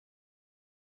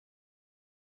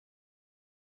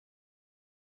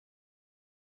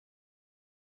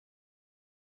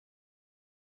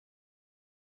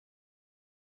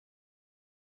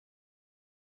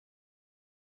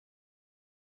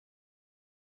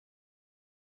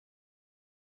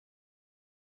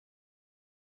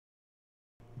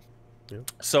Yeah.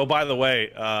 So, by the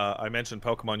way, I mentioned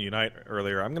Pokemon Unite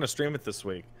earlier. I'm going to stream it this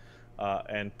week.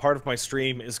 And part of my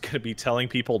stream is going to be telling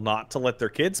people not to let their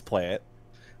kids play it,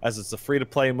 as it's a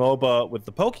free-to-play MOBA with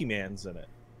the Pokemans in it,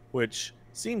 which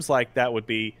seems like that would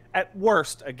be, at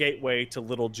worst, a gateway to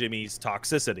little Jimmy's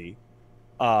toxicity.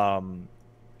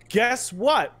 Guess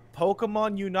what?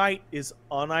 Pokemon Unite is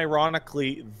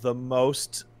unironically the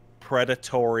most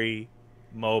predatory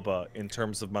MOBA in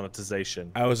terms of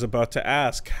monetization. I was about to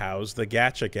ask, how's the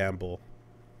gacha gamble?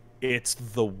 It's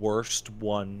the worst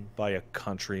one by a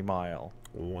country mile.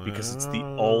 Wow. Because it's the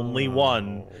only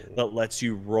one that lets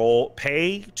you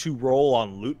pay to roll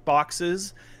on loot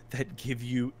boxes that give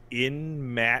you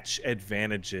in-match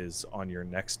advantages on your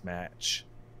next match.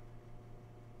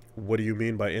 What do you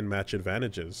mean by in-match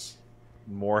advantages?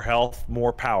 More health,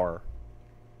 more power.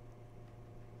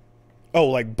 Oh,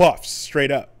 like buffs,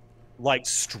 straight up. Like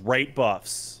straight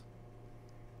buffs.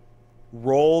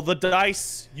 Roll the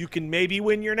dice. You can maybe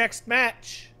win your next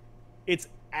match. It's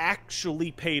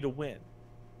actually pay to win.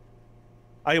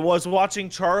 I was watching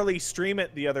Charlie stream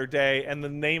it the other day, and the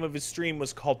name of his stream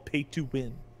was called Pay to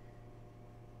Win.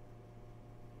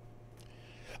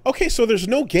 Okay, so there's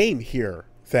no game here,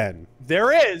 then.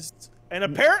 There is, and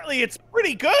apparently it's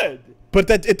pretty good. But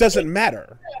that it doesn't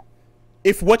matter.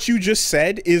 If what you just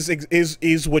said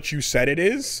is what you said it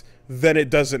is, then it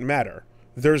doesn't matter.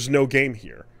 There's no game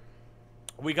here.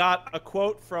 We got a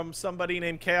quote from somebody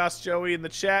named Chaos Joey in the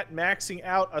chat. Maxing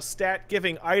out a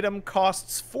stat-giving item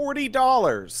costs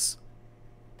 $40.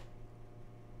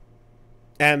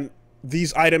 And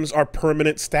these items are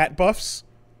permanent stat buffs?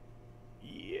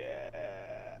 Yeah.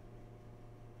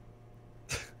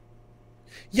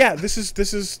 Yeah,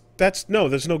 no,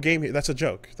 there's no game here. That's a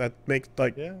joke. That makes,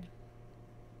 like, Yeah.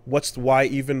 why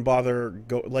even bother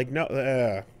like,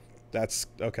 no, that's,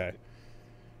 okay.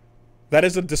 That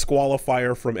is a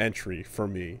disqualifier from entry for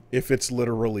me. If it's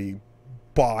literally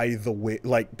buy the way,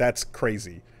 like, that's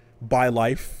crazy. Buy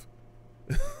life?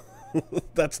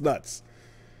 That's nuts.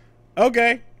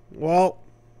 Okay, well.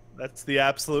 That's the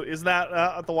absolute, isn't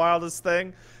that the wildest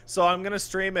thing? So I'm going to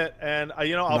stream it, and,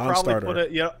 you know, I'll probably put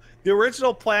it, you know, the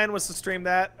original plan was to stream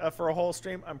that for a whole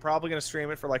stream. I'm probably going to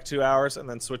stream it for like 2 hours and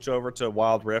then switch over to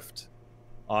Wild Rift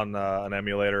on an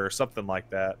emulator or something like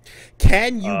that.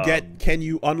 Can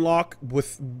you unlock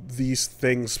with these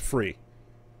things free?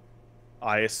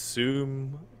 I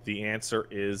assume the answer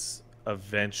is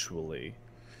eventually.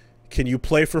 Can you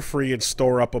play for free and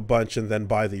store up a bunch and then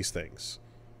buy these things?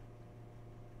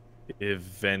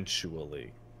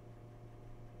 Eventually.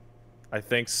 I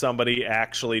think somebody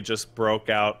actually just broke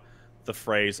out the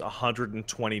phrase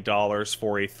 $120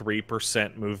 for a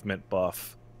 3% movement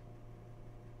buff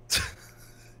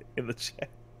in the chat.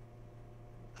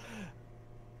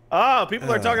 Ah,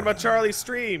 people are talking about Charlie's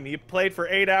stream. He played for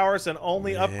 8 hours and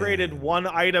only upgraded one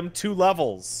item 2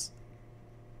 levels.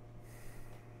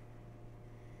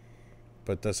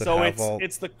 But does it have all...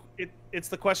 it's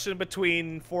the question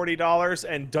between $40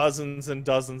 and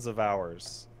dozens of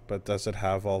hours. But does it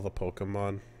have all the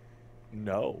Pokemon?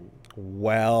 No.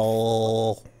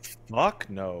 Well... Fuck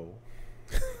no.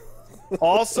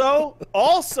 Also,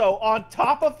 on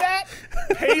top of that,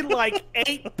 pay like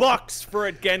 $8 for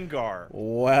a Gengar.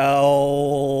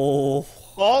 Well...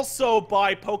 Also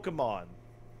buy Pokemon.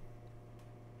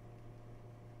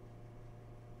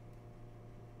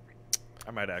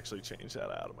 I might actually change that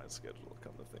out of my schedule,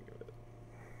 come to think of it.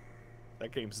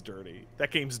 That game's dirty.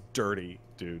 That game's dirty,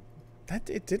 dude.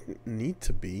 It didn't need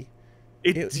to be.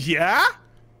 Yeah?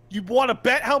 You want to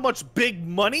bet how much big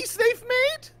monies they've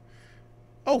made?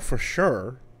 Oh, for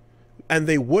sure. And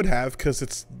they would have,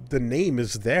 because the name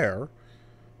is there.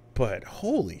 But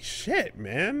holy shit,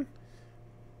 man.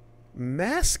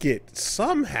 Mask it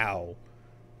somehow.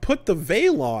 Put the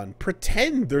veil on.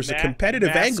 Pretend there's a competitive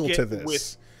angle to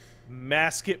this.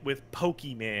 Mask it with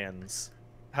Pokemans.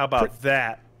 How about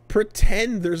that?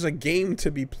 Pretend there's a game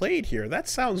to be played here. That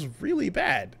sounds really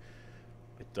bad.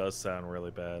 It does sound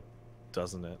really bad,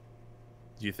 doesn't it?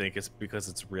 Do you think it's because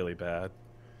it's really bad?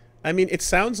 I mean, it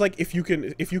sounds like if you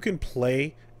can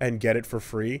play and get it for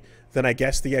free, then I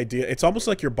guess the idea, it's almost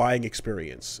like you're buying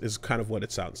experience is kind of what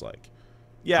it sounds like.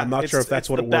 Yeah, I'm not sure if that's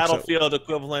what it works out. the Battlefield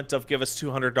equivalent of give us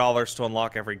 $200 to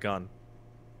unlock every gun.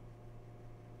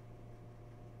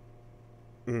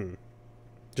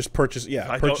 Just purchase,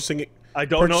 yeah, purchasing it. I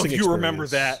don't know if you remember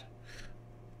that.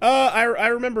 I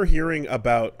remember hearing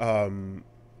about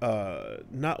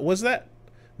not was that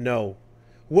no.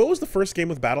 What was the first game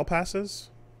with battle passes?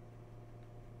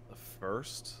 The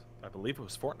first? I believe it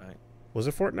was Fortnite. Was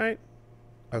it Fortnite?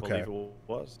 Okay. I believe it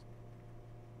was.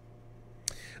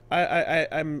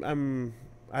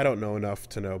 I don't know enough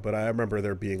to know, but I remember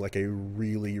there being like a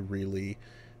really, really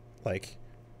like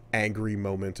angry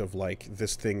moment of like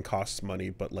this thing costs money,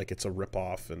 but like it's a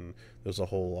ripoff, and there's a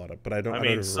whole lot of. But I don't. I I don't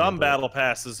mean, even some remember it. battle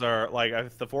passes are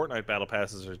like the Fortnite battle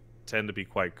passes tend to be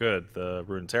quite good. The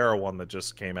Runeterra one that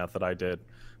just came out that I did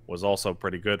was also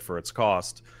pretty good for its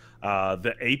cost.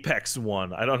 The Apex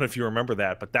one, I don't know if you remember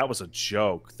that, but that was a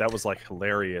joke. That was like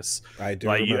hilarious. I do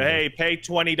Like, remember. hey, pay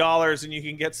 $20 and you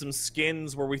can get some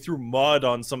skins where we threw mud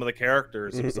on some of the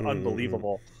characters. It was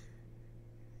unbelievable.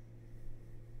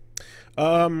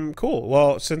 Cool.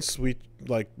 Well, since we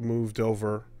like moved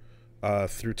over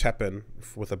through Teppen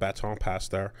with a baton pass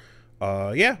there,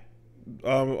 yeah.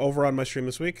 Over on my stream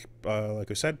this week, like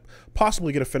I said,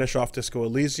 possibly gonna finish off Disco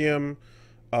Elysium.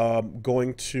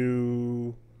 Going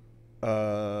to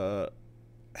I'm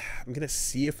gonna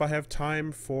see if I have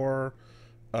time for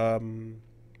a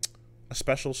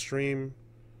special stream,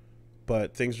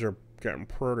 but things are getting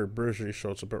pretty busy,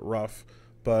 so it's a bit rough.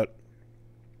 But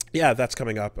yeah, that's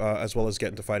coming up, as well as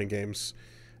getting to fighting games.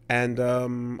 And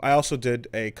I also did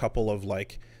a couple of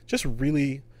like just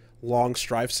really long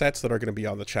strive sets that are going to be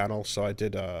on the channel. So I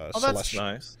did That's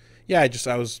nice. Yeah,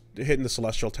 I was hitting the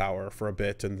Celestial Tower for a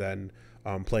bit, and then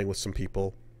playing with some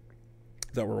people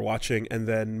that were watching, and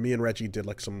then me and Reggie did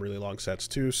like some really long sets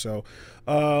too. So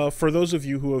for those of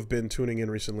you who have been tuning in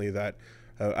recently, that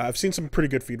I've seen some pretty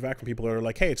good feedback from people that are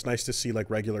like, hey, it's nice to see like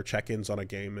regular check-ins on a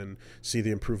game and see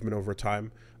the improvement over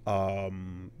time.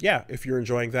 Yeah, if you're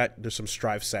enjoying that, there's some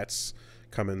strive sets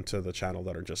coming to the channel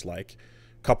that are just like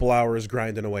a couple hours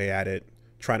grinding away at it,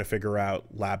 trying to figure out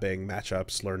labbing,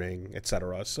 matchups, learning,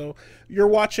 etc. So you're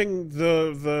watching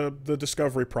the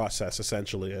discovery process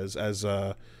essentially as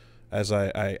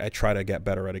I try to get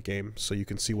better at a game, so you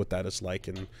can see what that is like,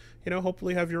 and you know,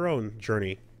 hopefully have your own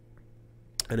journey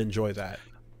and enjoy that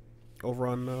over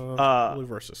on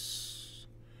WoolieVersus.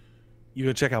 You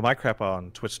can check out my crap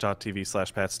on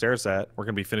twitch.tv/PatStaresAt. We're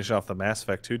going to be finishing off the Mass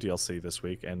Effect 2 DLC this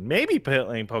week, and maybe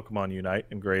playing Pokemon Unite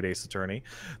and Great Ace Attorney.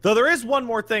 Though there is one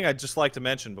more thing I'd just like to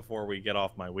mention before we get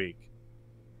off my week.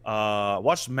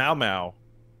 Watched Mau Mau,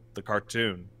 the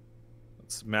cartoon.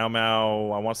 It's Mau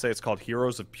Mau, I want to say it's called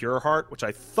Heroes of Pure Heart, which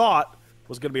I thought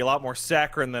was going to be a lot more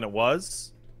saccharine than it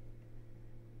was.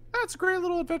 It's a great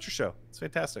little adventure show. It's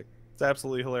fantastic. It's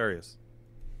absolutely hilarious.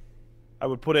 I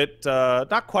would put it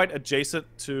not quite adjacent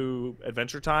to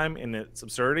Adventure Time in its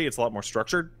absurdity. It's a lot more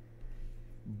structured.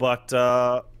 But it's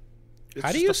how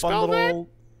do you just a fun spell little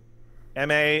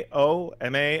M-A-O.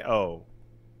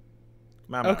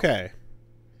 Mau Mau. Okay.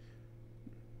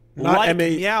 Not like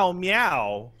M-A meow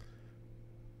meow.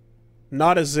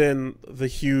 Not as in the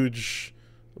huge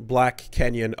Black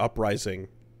Kenyan uprising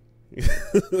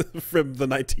from the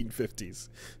 1950s.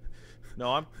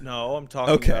 No, I'm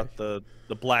talking about the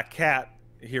Black Cat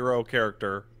hero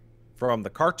character from the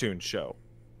cartoon show.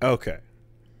 Okay.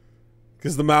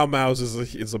 Because the Mau Mau's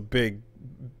is a big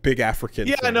African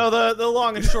Yeah, thing. no, the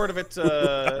long and short of it.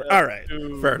 All right,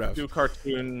 fair enough. Two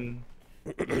cartoon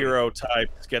hero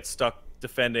types get stuck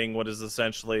defending what is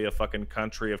essentially a fucking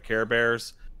country of Care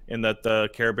Bears, in that the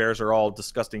Care Bears are all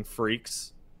disgusting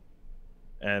freaks,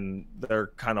 and they're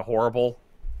kind of horrible,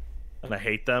 and I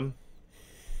hate them.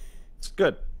 It's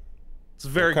good. It's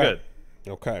very good.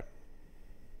 Okay.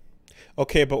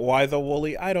 Okay, but why the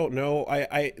Wooly? I don't know.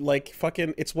 I like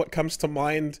fucking. It's what comes to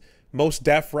mind. Most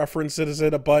Def references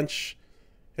it a bunch.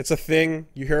 It's a thing.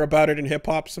 You hear about it in hip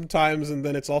hop sometimes, and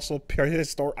then it's also pure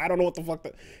history. I don't know what the fuck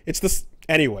that. It's this.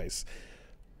 Anyways.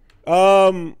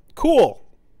 Cool.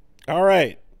 All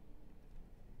right.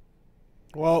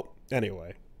 Well,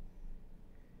 anyway.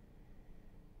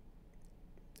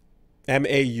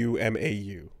 MAU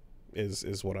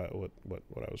is what I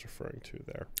was referring to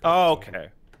there. Oh, okay.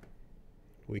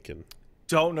 We can.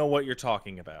 Don't know what you're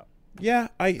talking about. Yeah,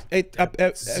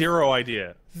 Zero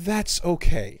idea. That's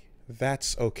okay.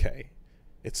 That's okay.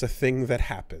 It's a thing that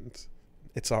happened.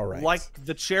 It's all right. Like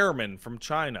the chairman from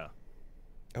China.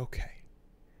 Okay.